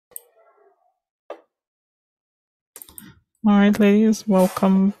All right, ladies,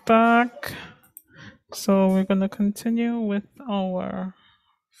 welcome back. So we're going to continue with our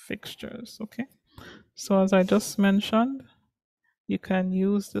fixtures, okay? So as I just mentioned, you can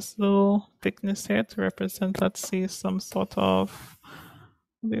use this little thickness here to represent, let's say, some sort of,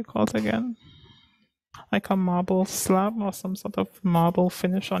 what do you call it again? Like a marble slab or some sort of marble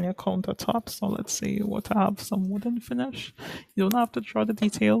finish on your countertop. So let's say you were to have some wooden finish. You don't have to draw the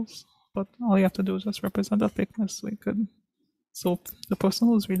details, but all you have to do is just represent the thickness so you could so the person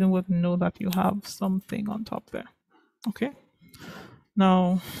who's reading would know that you have something on top there. Okay.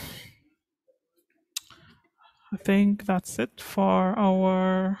 Now, I think that's it for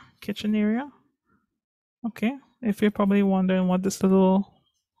our kitchen area. Okay. If you're probably wondering what this little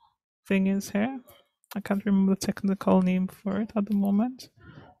thing is here, I can't remember the technical name for it at the moment,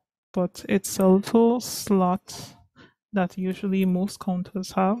 but it's a little slot that usually most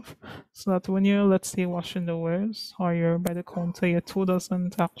counters have, so that when you're, let's say, washing the wares or you're by the counter, your toe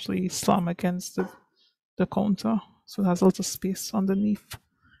doesn't actually slam against the counter. So it has a little space underneath.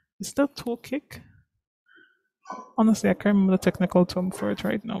 Is that toe kick? Honestly, I can't remember the technical term for it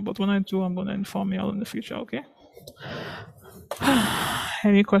right now, but when I do, I'm going to inform you all in the future, okay?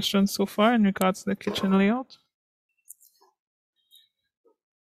 Any questions so far in regards to the kitchen layout?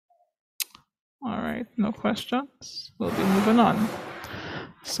 All right, no questions. We'll be moving on.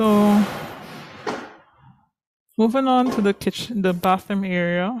 So, moving on to the kitchen, the bathroom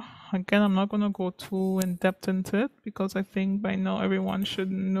area. Again, I'm not going to go too in depth into it because I think by now everyone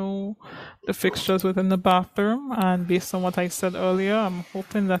should know the fixtures within the bathroom. And based on what I said earlier, I'm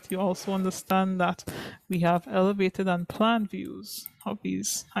hoping that you also understand that we have elevated and plan views of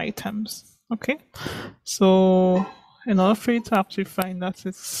these items. Okay, so in order for you to actually find that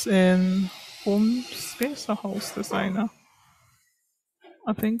it's in home space or house designer,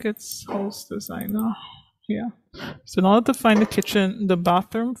 I think it's house designer. Yeah. So in order to find the kitchen, the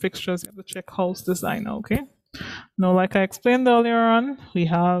bathroom fixtures, you have to check house designer, okay? Now, like I explained earlier on, we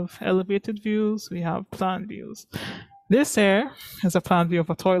have elevated views, we have plan views. This here is a plan view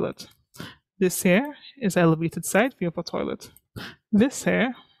of a toilet. This here is elevated side view of a toilet. This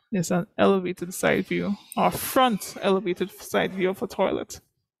here is an elevated side view or front elevated side view of a toilet.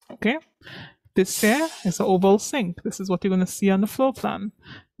 Okay? This here is an oval sink. This is what you're going to see on the floor plan.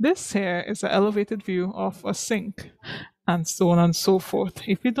 This here is an elevated view of a sink, and so on and so forth.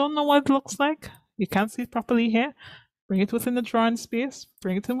 If you don't know what it looks like, you can't see it properly here, bring it within the drawing space,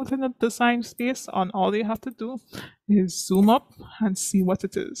 bring it in within the design space, and all you have to do is zoom up and see what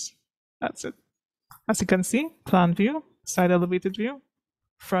it is. That's it. As you can see, plan view, side elevated view,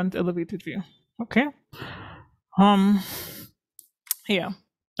 front elevated view. Okay? Yeah,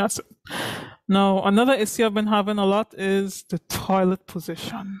 that's it. Now, another issue I've been having a lot is the toilet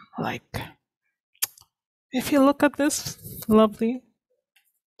position. Like, if you look at this lovely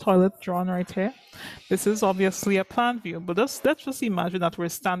toilet drawn right here, this is obviously a plan view, but let's just imagine that we're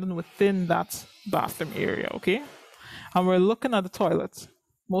standing within that bathroom area, okay? And we're looking at the toilet.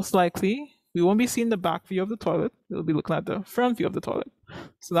 Most likely, we won't be seeing the back view of the toilet, we'll be looking at the front view of the toilet.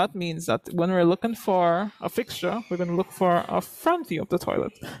 So that means that when we're looking for a fixture, we're going to look for a front view of the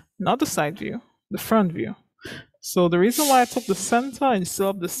toilet, not the side view, the front view. So the reason why I took the center instead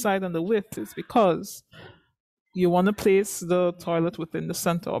of the side and the width is because you want to place the toilet within the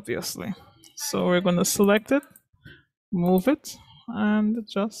center, obviously. So we're going to select it, move it, and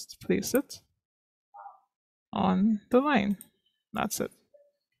just place it on the line. That's it.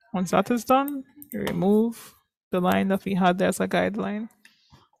 Once that is done, you remove the line that we had there as a guideline,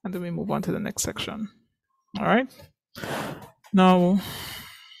 and then we move on to the next section. All right. Now,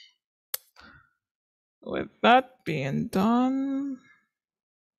 with that being done,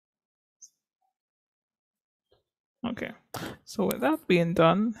 okay. So with that being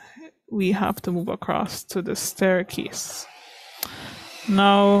done, we have to move across to the staircase.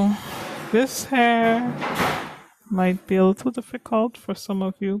 Now, this here might be a little difficult for some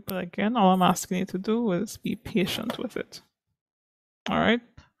of you, but again, all I'm asking you to do is be patient with it. All right.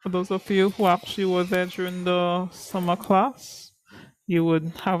 For those of you who actually were there during the summer class, you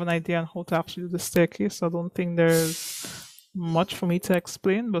would have an idea on how to actually do the staircase. I don't think there's much for me to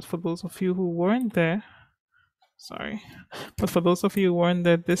explain, but for those of you who weren't there, sorry, but for those of you who weren't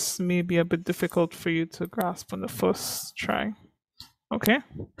there, this may be a bit difficult for you to grasp on the first try. Okay?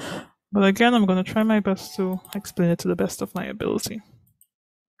 But again, I'm going to try my best to explain it to the best of my ability.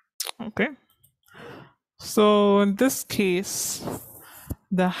 Okay? So in this case,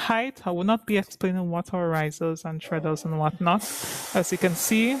 the height, I will not be explaining what are risers and treaders and whatnot. As you can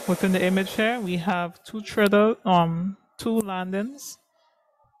see within the image here, we have two landings.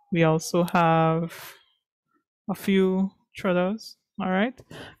 We also have a few treaders. All right.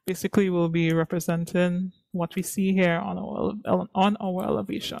 Basically, we'll be representing what we see here on our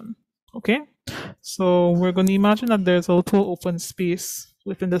elevation. Okay. So we're going to imagine that there's a little open space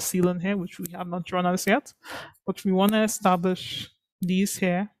within the ceiling here, which we have not drawn as yet, but we want to establish these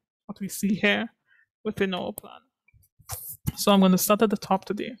here, what we see here, within our plan. So I'm going to start at the top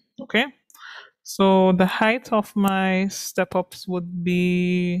today. Okay. So the height of my step ups would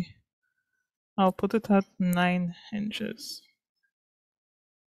be, I'll put it at 9 inches.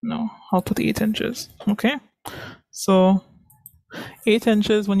 No, I'll put 8 inches. Okay. So 8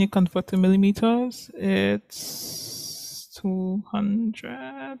 inches, when you convert to millimeters, it's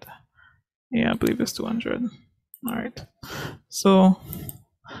 200. Yeah, I believe it's 200. All right. So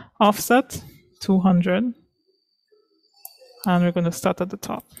offset 200. And we're going to start at the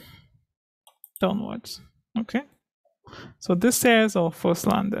top, downwards. Okay. So this here is our first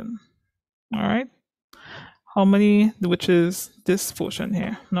landing. All right. How many, which is this portion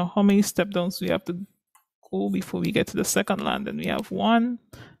here. Now, how many step downs do we have to go before we get to the second landing? We have 1,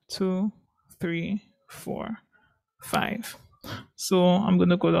 2, 3, 4, 5. So I'm going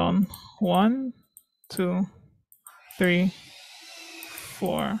to go down 1, 2, 3,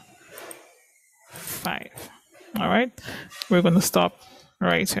 4, 5. All right. We're going to stop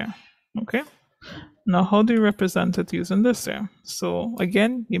right here. Okay. Now, how do you represent it using this here? So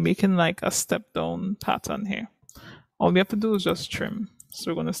again, you're making like a step down pattern here. All we have to do is just trim. So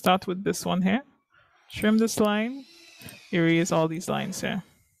we're going to start with this one here. Trim this line, erase all these lines here.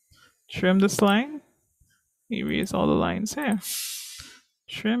 Trim this line, erase all the lines here.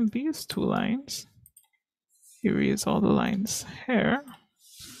 Trim these 2 lines, erase all the lines here.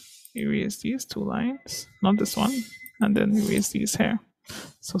 Erase these 2 lines, not this one, and then erase these here.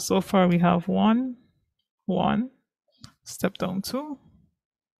 So far we have 1, 1, step down 2,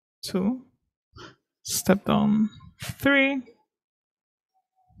 2, step down 3,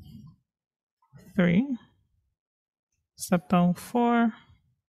 3, step down 4,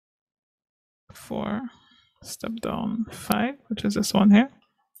 4, step down 5, which is this one here,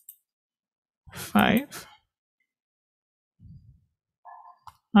 5,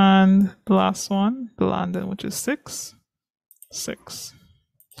 and the last one, the landing, which is 6, 6.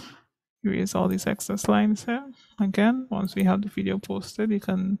 Erase all these excess lines here. Again, once we have the video posted, you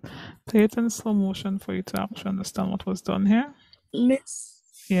can play it in slow motion for you to actually understand what was done here. Miss.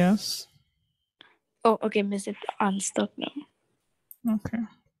 Yes. Oh, okay, Miss. It's unstuck now. Okay.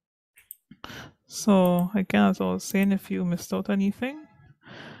 So again, as I was saying, if you missed out anything,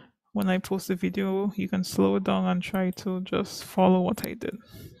 when I post the video, you can slow it down and try to just follow what I did.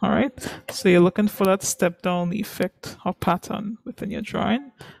 All right. So you're looking for that step down effect or pattern within your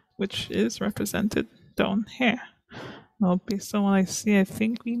drawing, which is represented down here. Now, based on what I see, I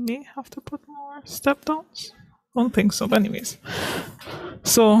think we may have to put more step downs. Don't think so, but anyways.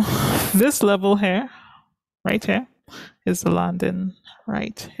 So this level here, right here, is the landing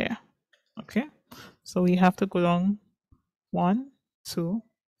right here. Okay. So we have to go down 1, 2,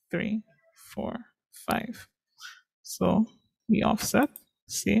 3, 4, 5. So we offset,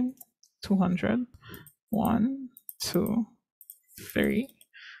 same, 200, 1, 2, 3,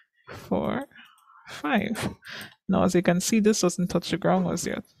 4, 5. Now, as you can see, this doesn't touch the ground as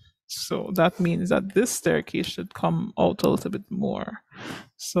yet. So that means that this staircase should come out a little bit more.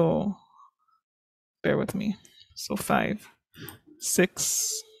 So bear with me. So 5,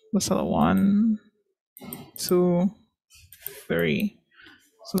 6, that's a 1, 2, 3.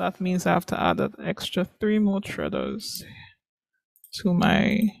 So that means I have to add an extra 3 more treaders to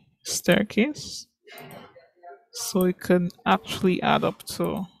my staircase. So it could actually add up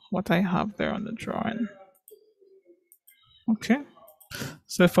to what I have there on the drawing. Okay.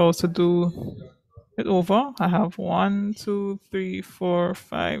 So if I was to do it over, I have 1, 2, 3, 4,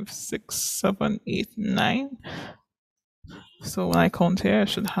 5, 6, 7, 8, 9. So when I count here, I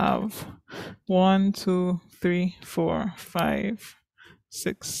should have 1, 2, 3, 4, 5,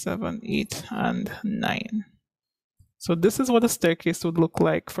 6, 7, 8, and 9. So this is what a staircase would look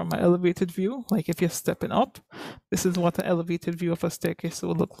like from an elevated view. Like if you're stepping up, this is what an elevated view of a staircase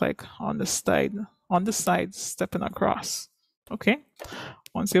would look like on the side, stepping across. Okay.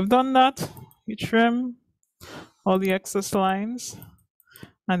 Once you've done that, you trim all the excess lines,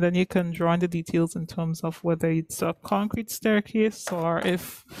 and then you can draw in the details in terms of whether it's a concrete staircase or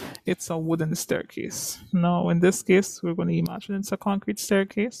if it's a wooden staircase. Now, in this case, we're going to imagine it's a concrete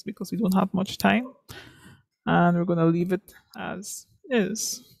staircase because we don't have much time, and we're going to leave it as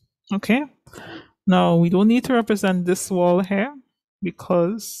is. Okay. Now, we don't need to represent this wall here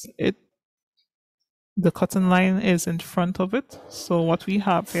because the cutting line is in front of it. So what we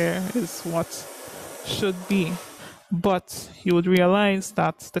have here is what should be. But you would realize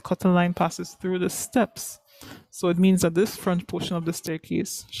that the cutting line passes through the steps. So it means that this front portion of the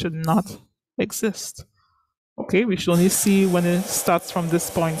staircase should not exist. Okay, we should only see when it starts from this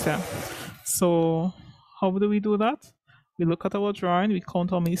point here. So how do we do that? We look at our drawing, we count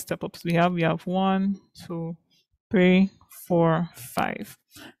how many step ups we have. We have 1, 2, 3, 4, 5.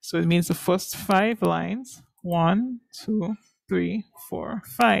 So it means the first 5 lines, 1, 2, 3, 4,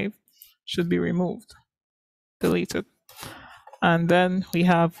 5, should be removed, deleted. And then we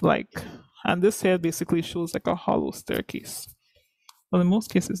have like, and this here basically shows like a hollow staircase. Well, in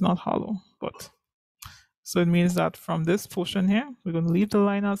most cases, not hollow, but so it means that from this portion here, we're going to leave the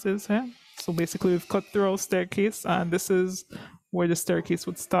line as is here. So basically, we've cut through our staircase, and this is where the staircase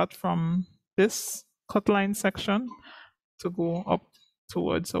would start from this cut line section to go up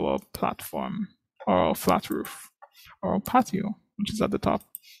towards our platform or our flat roof or our patio, which is at the top.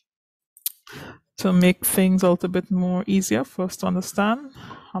 To make things a little bit more easier for us to understand,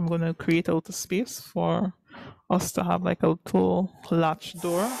 I'm going to create a little space for us to have like a little latch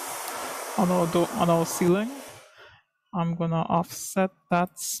door on our ceiling. I'm going to offset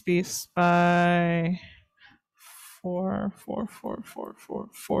that space by 4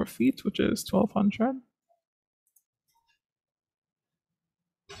 feet, which is 1200.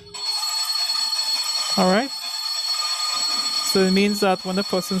 All right. So it means that when the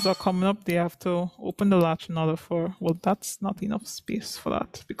persons are coming up, they have to open the latch in order for, well, that's not enough space for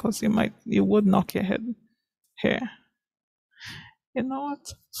that because you would knock your head here. You know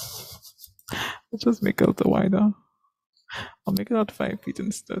what? Let's just make it a little wider. I'll make it out 5 feet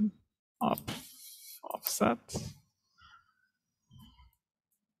instead. Up, offset.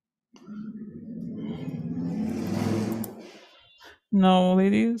 Now,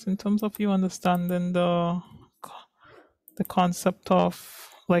 ladies, in terms of you understanding the concept of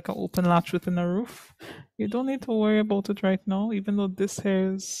like an open latch within a roof, you don't need to worry about it right now, even though this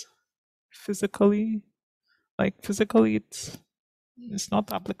here is physically it's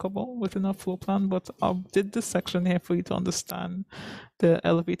not applicable within a floor plan, but I did this section here for you to understand the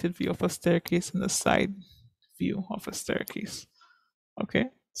elevated view of a staircase and the side view of a staircase. Okay,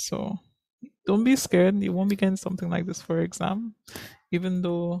 so don't be scared. You won't be getting something like this for exam. Even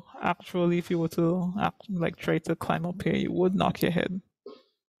though actually, if you were to try to climb up here, you would knock your head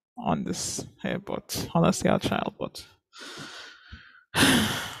on this here. But honestly, our child, but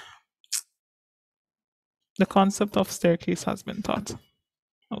the concept of staircase has been taught.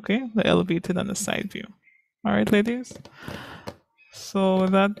 Okay, the elevated and the side view. All right, ladies. So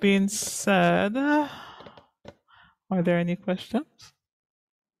with that being said, are there any questions?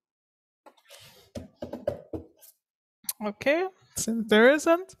 Okay, since there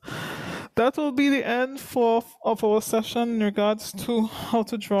isn't, that will be the end of our session in regards to how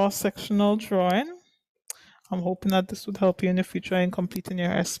to draw sectional drawing. I'm hoping that this would help you in the future in completing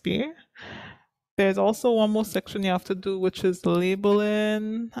your SPA. There's also one more section you have to do, which is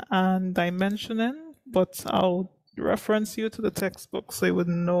labeling and dimensioning, but I'll reference you to the textbook so you would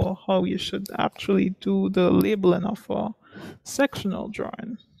know how you should actually do the labeling of a sectional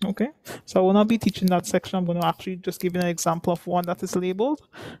drawing. Okay, so I will not be teaching that section. I'm going to actually just give you an example of one that is labeled,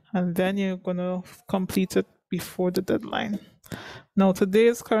 and then you're going to complete it before the deadline. Now, today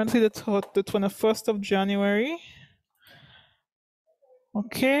is currently the 21st of January.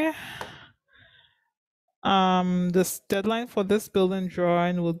 Okay. This deadline for this building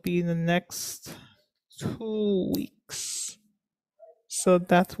drawing will be in the next 2 weeks. So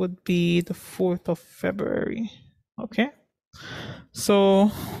that would be the 4th of February. Okay.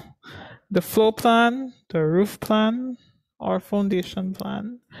 So the floor plan, the roof plan, our foundation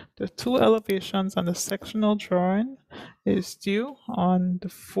plan, the 2 elevations, and the sectional drawing is due on the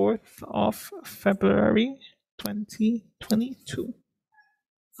 4th of February 2022.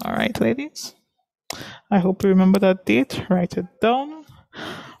 All right, ladies. I hope you remember that date. Write it down.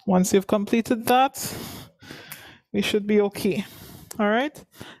 Once you've completed that, we should be okay. All right.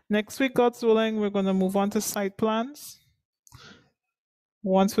 Next week, God's willing, we're going to move on to site plans.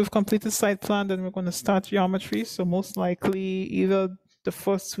 Once we've completed site plan, then we're going to start geometry. So most likely either the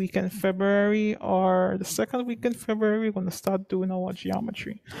first week in February or the second week in February, we're going to start doing our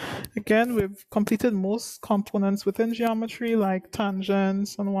geometry. Again, we've completed most components within geometry, like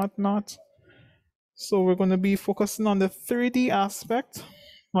tangents and whatnot. So we're going to be focusing on the 3D aspect,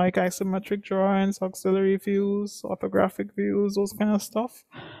 like isometric drawings, auxiliary views, orthographic views, those kind of stuff.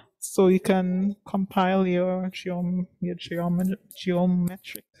 So you can compile your geometric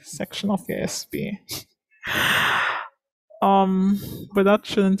section of your SPA. But that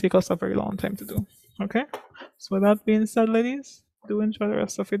shouldn't take us a very long time to do. Okay. So with that being said, ladies, Do enjoy the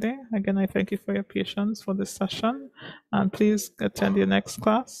rest of your day. Again, I thank you for your patience for this session, and please attend your next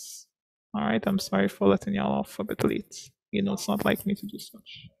class. All right, I'm sorry for letting y'all off a bit late. It's not like me to do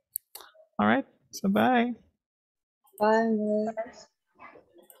such. All right, so bye. Bye, miss.